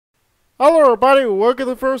Hello everybody, welcome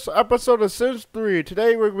to the first episode of Sims 3.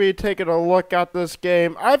 Today we're going to be taking a look at this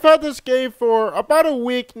game. I've had this game for about a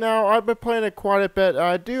week now. I've been playing it quite a bit and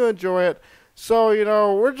I do enjoy it. So,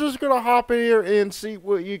 we're just going to hop in here and see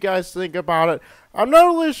what you guys think about it. I'm not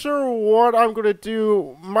really sure what I'm going to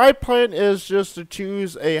do. My plan is just to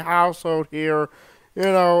choose a household here,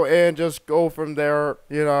 and just go from there,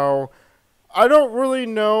 I don't really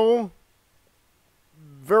know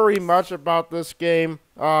very much about this game.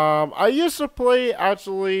 I used to play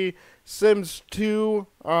actually Sims 2,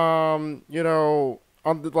 on the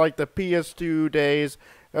PS2 days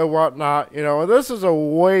and whatnot, and this is a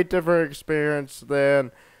way different experience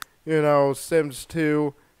than, Sims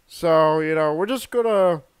 2. So, we're just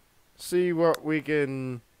gonna see what we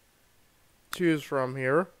can choose from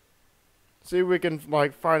here. See if we can,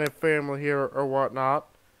 find a family here or whatnot.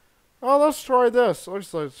 Oh, let's try this.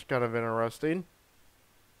 Looks like it's kind of interesting.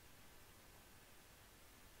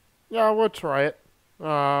 Yeah, we'll try it. We'll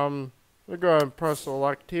go ahead and press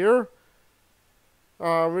select here.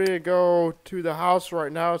 We're going to go to the house right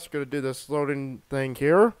now. It's going to do this loading thing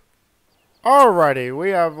here. Alrighty,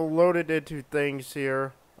 we have loaded into things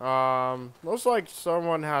here. Looks like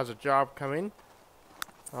someone has a job coming.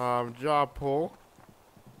 Job pull.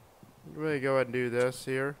 We're going to go ahead and do this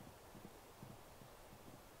here.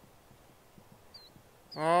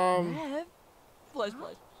 Flush.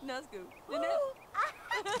 Let's go.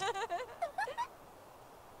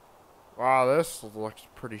 Wow, this looks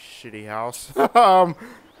pretty shitty house.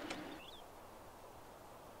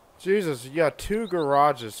 Jesus, you got two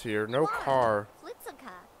garages here, no car.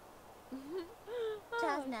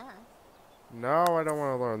 No, I don't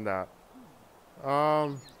want to learn that.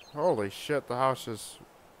 Holy shit, the house is...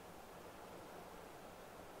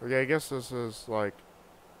 Okay, I guess this is like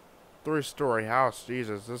 3-story house.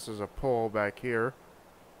 Jesus, this is a pole back here.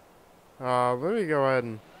 Let me go ahead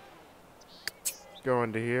and go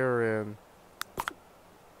into here and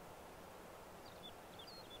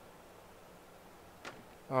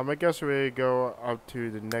I guess we go up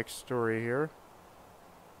to the next story here.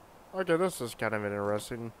 Okay, this is kind of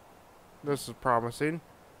interesting. This is promising.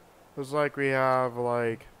 Looks like we have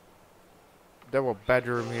like double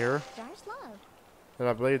bedroom here. And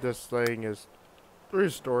I believe this thing is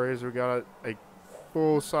 3 stories. We got a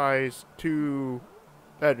full-size 2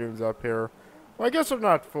 bedrooms up here. Well, I guess they're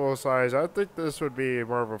not full size. I think this would be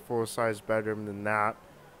more of a full size bedroom than that.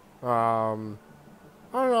 I don't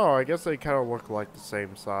know. I guess they kind of look like the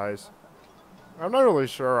same size. I'm not really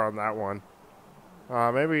sure on that one.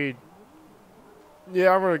 Maybe.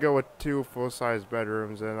 Yeah, I'm gonna go with 2 full size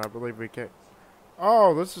bedrooms, and I believe we can.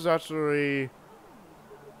 Oh, this is actually.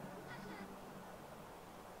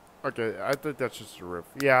 Okay, I think that's just a roof.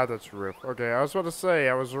 Yeah, that's a roof. Okay, I was about to say,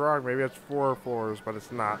 I was wrong. Maybe it's 4 floors, but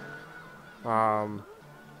it's not. That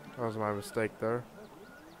was my mistake there.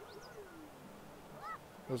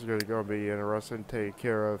 This is going to be interesting to take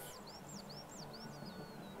care of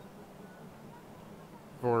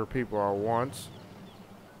 4 people at once.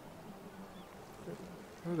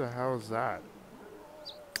 Who the hell is that?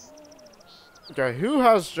 Okay, who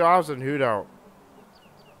has jobs and who don't?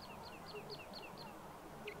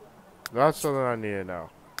 That's something I need to know.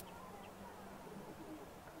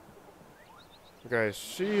 Okay,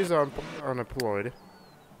 she's unemployed.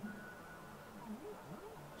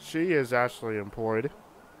 She is actually employed.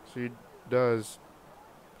 She does.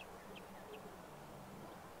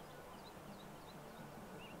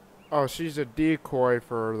 Oh, she's a decoy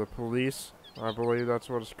for the police. I believe that's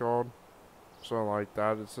what it's called. Something like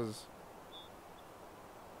that. It says.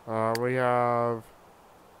 We have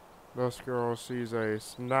this girl. She's a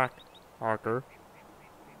snack hawker.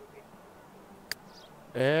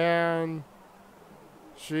 And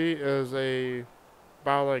she is a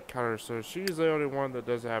ballet cutter, so she's the only one that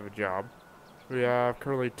doesn't have a job. We have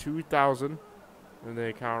currently 2,000 in the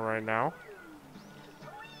account right now.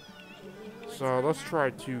 So let's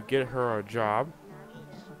try to get her a job.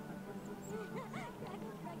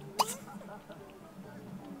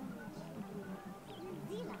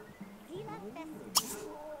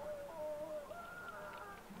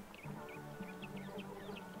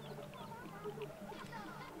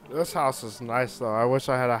 This house is nice though. I wish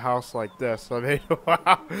I had a house like this. I mean,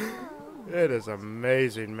 wow. It is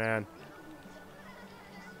amazing, man.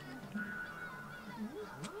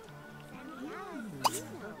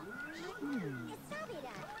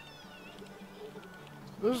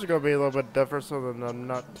 This is going to be a little bit different, something I'm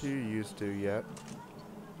not too used to yet.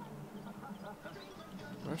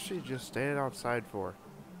 What's she just standing outside for?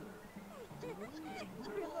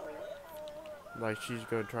 Like she's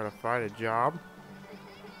going to try to find a job?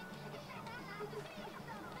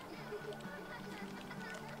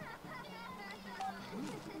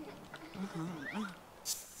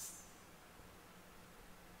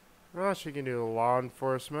 she can do law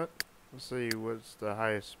enforcement. Let's see what's the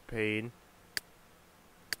highest paid.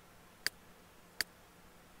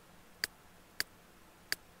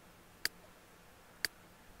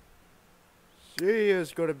 She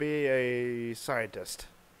is going to be a scientist.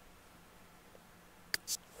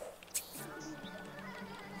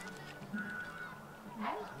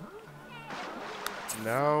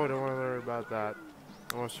 No, don't want to learn about that. I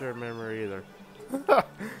don't want to share memory either.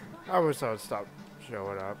 I wish I would stop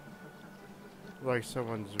showing up. Like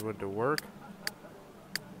someone's went to work.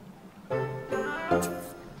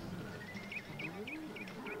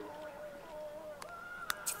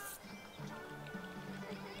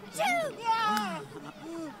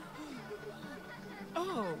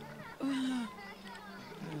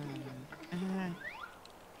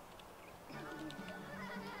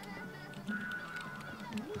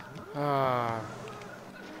 Oh.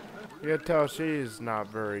 You can tell she's not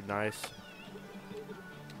very nice.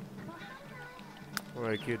 I'm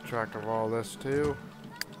gonna keep track of all this too.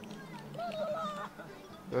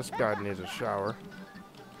 This guy needs a shower.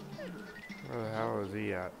 Where the hell is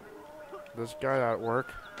he at? This guy at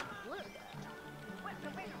work?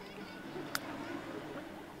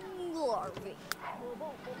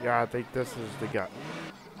 Yeah, I think this is the guy.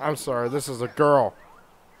 I'm sorry, this is a girl.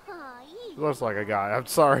 She looks like a guy. I'm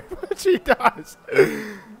sorry, but she does.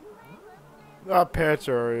 That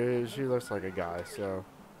picture, she looks like a guy, so.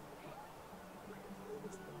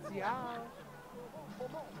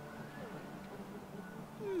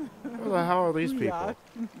 Who the hell are these people?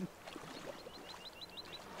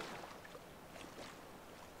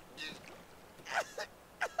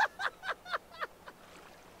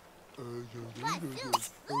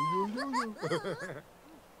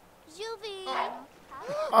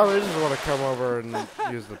 Oh, they just want to come over and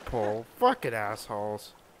use the pole. Fucking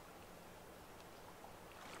assholes.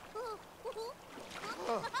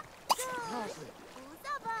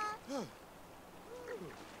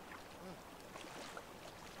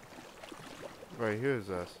 Wait, who is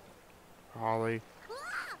this? Holly.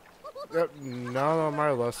 Yep, not on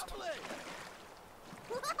my list.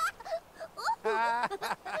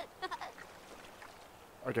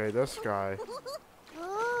 Okay, this guy.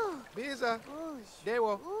 Bisa.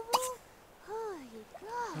 Dewo.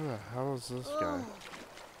 Who the hell is this guy?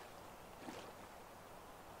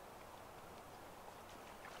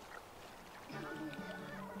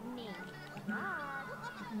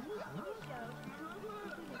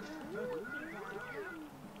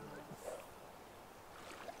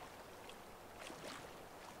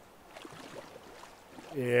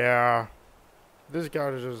 Yeah. This guy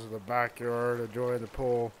is just in the backyard enjoying the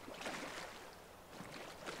pool.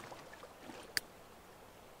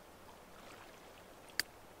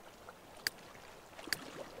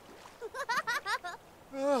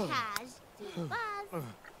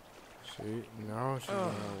 No, she's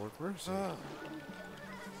gonna work. Where is she?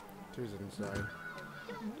 She's inside.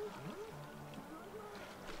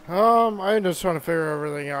 I'm just trying to figure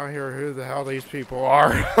everything out here. Who the hell these people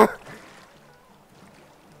are?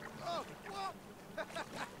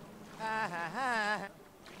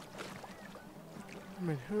 I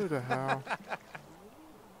mean, who the hell?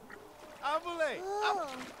 Ambule.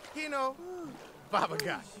 Kino. Baba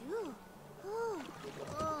Gosh.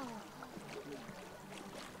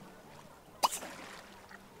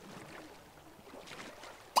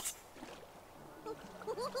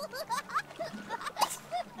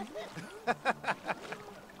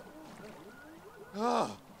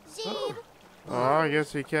 Oh, I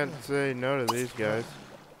guess he can't say no to these guys.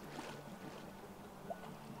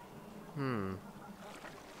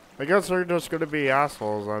 I guess they're just gonna be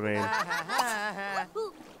assholes, I mean.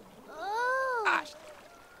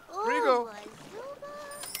 Rigo.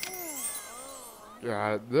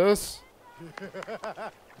 Yeah, this...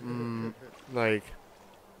 like...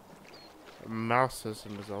 mouse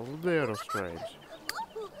system is a little strange.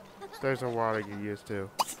 There's a lot to get used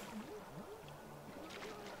to.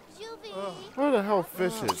 Where the hell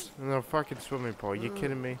fishes in the fucking swimming pool? You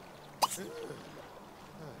kidding me?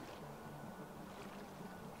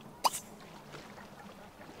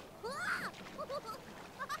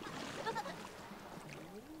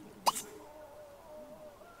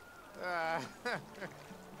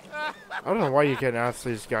 I don't know why you can't ask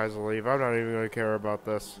these guys to leave. I'm not even gonna care about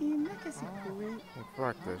this.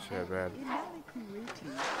 Fuck this shit, man.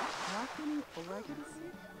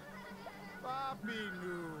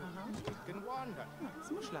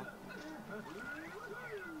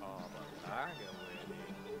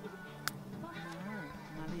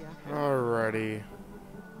 Alrighty.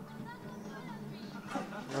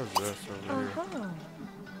 What's this over here?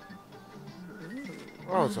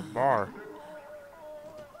 Oh, it's a bar.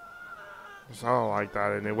 Sound like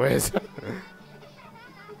that anyways.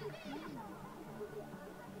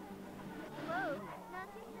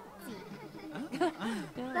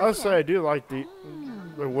 I'll say I do like the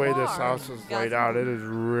way this house is laid out. It is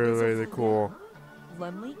really cool.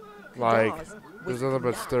 Like, there's nothing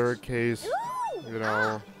but staircase, you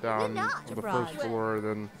know, down on the first floor,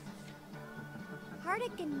 then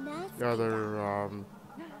the other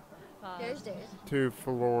 2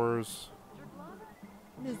 floors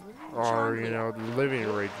are, you know, the living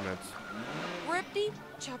arrangements. Ripty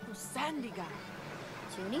Chapusandiga.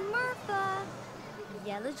 Junie Murpha,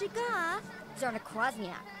 Yelajiga, Zona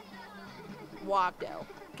Krosniak. Wabdo.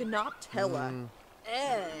 Ganoptella.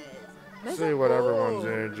 See what everyone's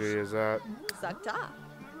energy is at. Sakta.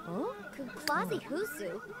 Oh, Kuklazi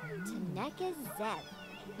Husu, Taneka Zeb.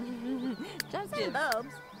 Just Some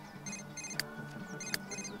bobes.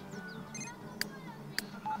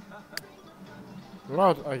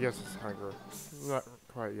 Well, I guess it's hunger. Not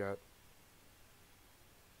quite yet.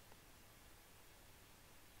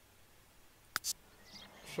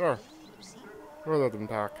 Sure. We'll let them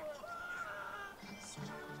talk.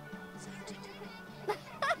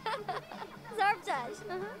 Zarbtash.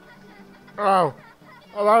 Oh!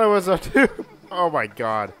 I thought it was a 2. Oh my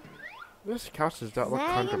god. This couch does not look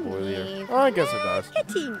comfortable in here. Oh, I guess it does.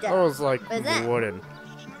 That was like wooden.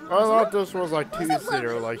 I thought this was like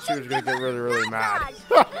 2-seater, like she was gonna get really mad.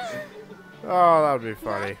 Oh, that would be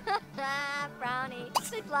funny. Brownie.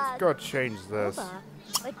 Let's go change this.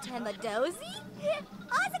 I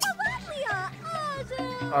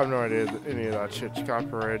have no idea that any of that shit's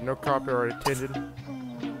copyrighted. No copyright intended.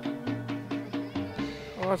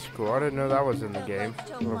 Oh, that's cool. I didn't know that was in the game.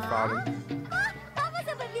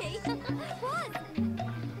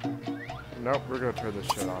 Nope, we're gonna turn this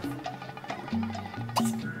shit off.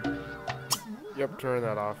 Yep, turn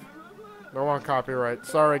that off. Don't want copyright.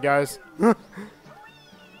 Sorry, guys.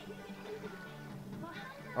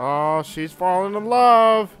 Oh, she's falling in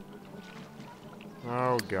love.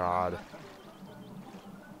 Oh, God.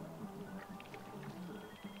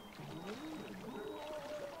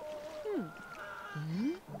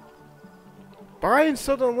 Buying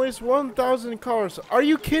something at least 1,000 colors. Are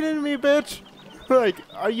you kidding me, bitch? Like,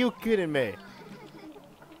 are you kidding me?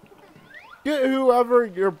 Get whoever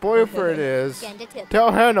your boyfriend is,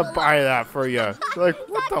 tell him to buy that for you. Like,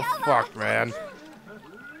 what the fuck, man?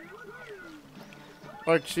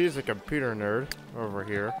 Like, she's a computer nerd over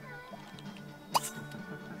here.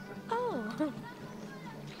 Oh.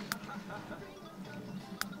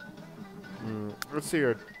 Let's see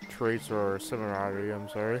your traits or similarity, I'm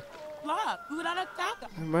sorry.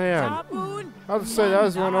 Man, I have to say, that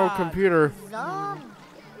was one old computer.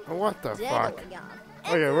 What the fuck?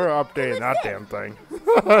 Okay, we're updating that damn thing.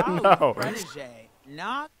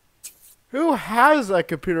 No. Who has a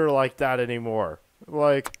computer like that anymore?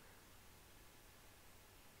 Like...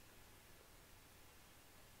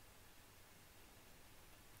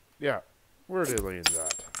 Yeah, we're deleting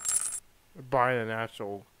that. Buying an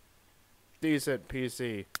actual decent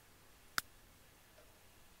PC.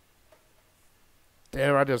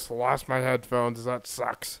 Damn, I just lost my headphones. That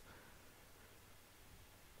sucks.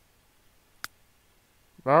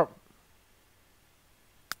 Well,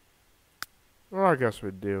 I guess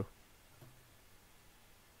we'd do.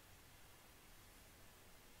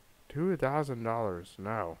 $2,000.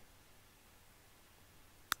 No.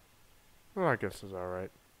 Well, I guess it's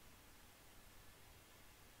alright.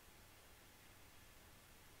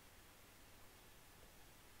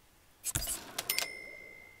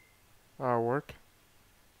 That'll work.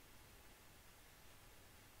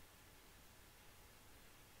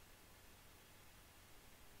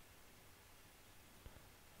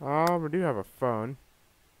 We do have a phone.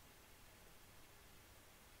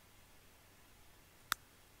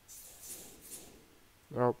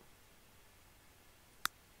 Oh.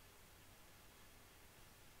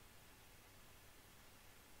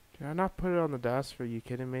 Can I not put it on the desk? Are you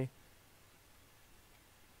kidding me?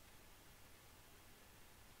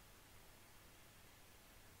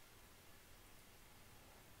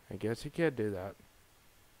 I guess you can't do that.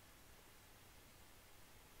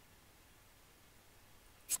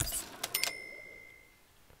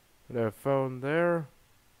 Put a phone there.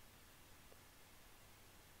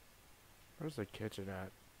 Where's the kitchen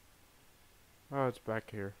at? Oh, it's back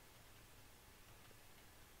here.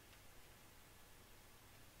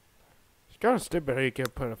 It's kind of stupid how you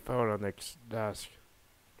can't put a phone on the desk.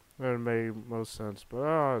 That made most sense, but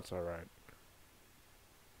oh, it's alright.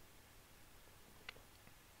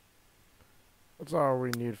 That's all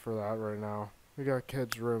we need for that right now. We got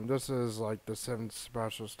kids' room. This is like the 7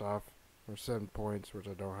 special stuff. Or 7 points, which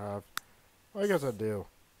I don't have. Well, I guess I do.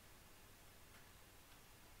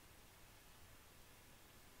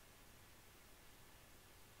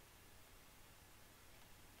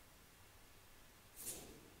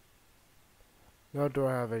 No, do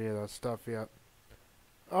I have any of that stuff yet?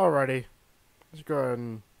 Alrighty. Let's go ahead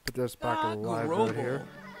and put this back in live mode here.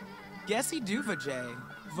 Gessi Duvajay.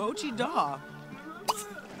 Vochi Da.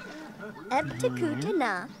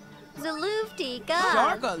 Ebtakutana. Zaluftika.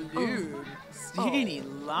 Shargalud. Steeny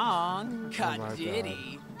Long. Oh my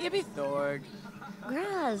Kadiddy. Ibithorg.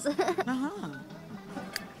 Graz. Uh-huh.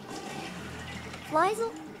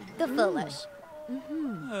 Flizel. Gafulish.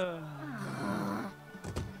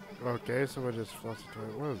 Okay, so we just flushed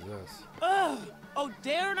it. What is this? Oh,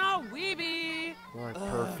 dare not weeby. Like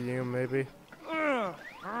perfume, maybe? I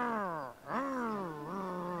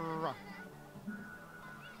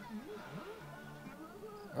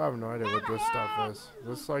have no idea what this stuff is. Is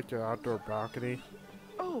this like an outdoor balcony?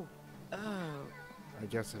 Oh. I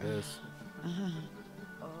guess it is. I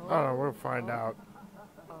don't know, we'll find out.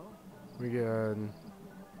 We can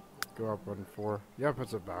go up on 4. Yep,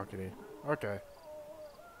 it's a balcony. Okay.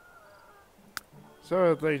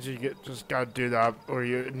 So the things you just gotta do that, or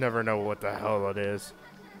you never know what the hell it is.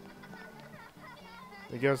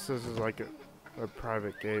 I guess this is like a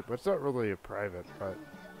private gate, but it's not really a private, but...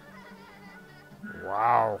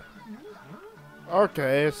 Wow.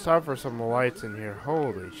 Okay, it's time for some lights in here.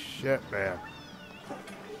 Holy shit, man.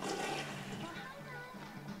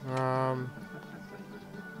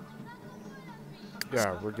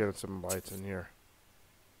 Yeah, we're getting some lights in here.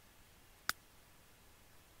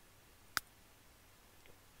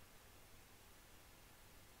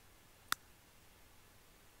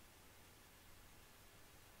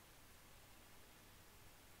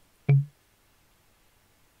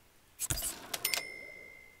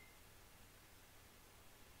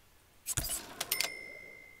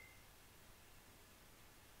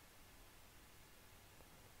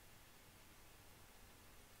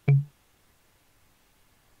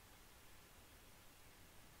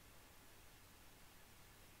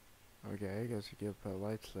 Okay, I guess you can put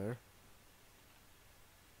lights there.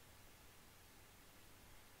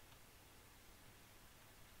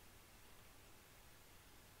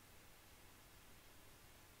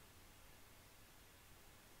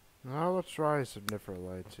 Now let's try some different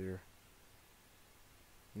lights here.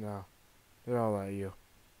 No, they don't let you.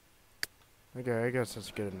 Okay, I guess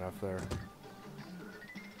that's good enough there.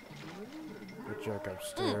 We'll check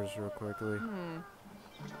upstairs real quickly.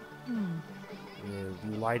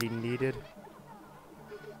 Lighting needed.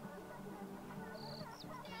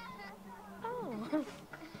 Oh.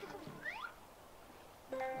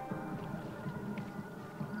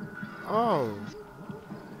 Oh.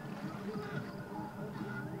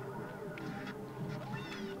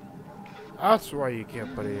 That's why you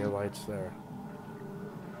can't put any lights there.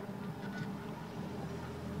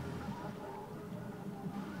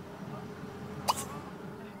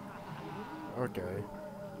 Okay.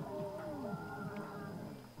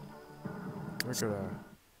 We're gonna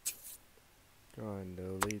go and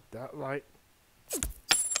delete that light.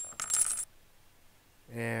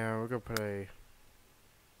 And we're gonna put a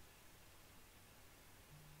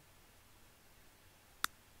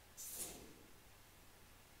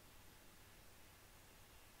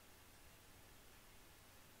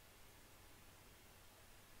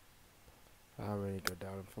I'm gonna go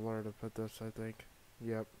down in floor to put this, I think.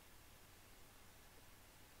 Yep.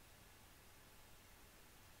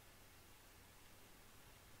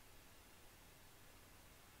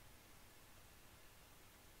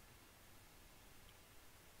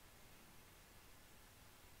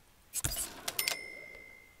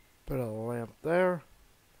 Put a lamp there.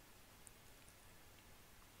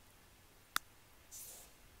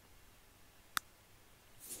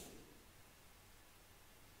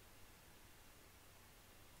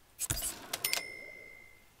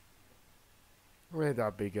 May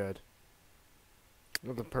not be good.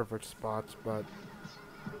 Not the perfect spots, but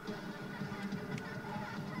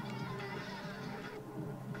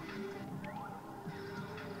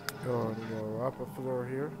go up a floor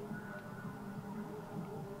here.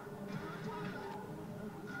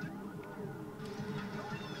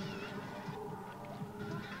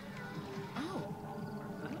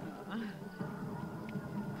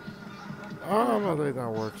 I think that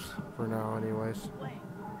works for now anyways.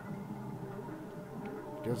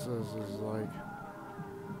 Guess this is like...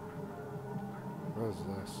 What is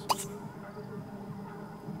this?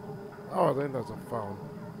 Oh, I think that's a phone.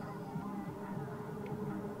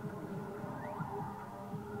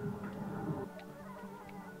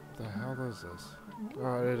 The hell is this?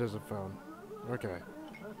 Oh, it is a phone. Okay.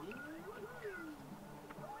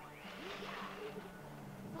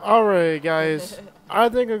 Alright, guys. I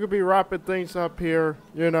think I'm going to be wrapping things up here.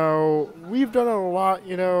 You know, we've done a lot,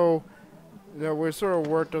 you know. you know, we sort of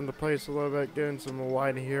worked on the place a little bit, getting some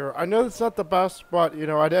light here. I know it's not the best, but, you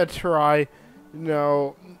know, I did try, you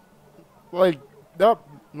know, like,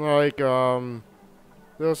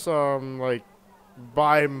 this, like,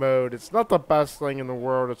 buy mode. It's not the best thing in the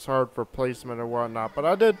world. It's hard for placement and whatnot, but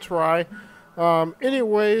I did try.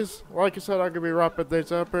 Anyways, like I said, I'm going to be wrapping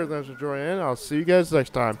things up here. Thanks for joining in. I'll see you guys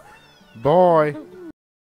next time. Bye.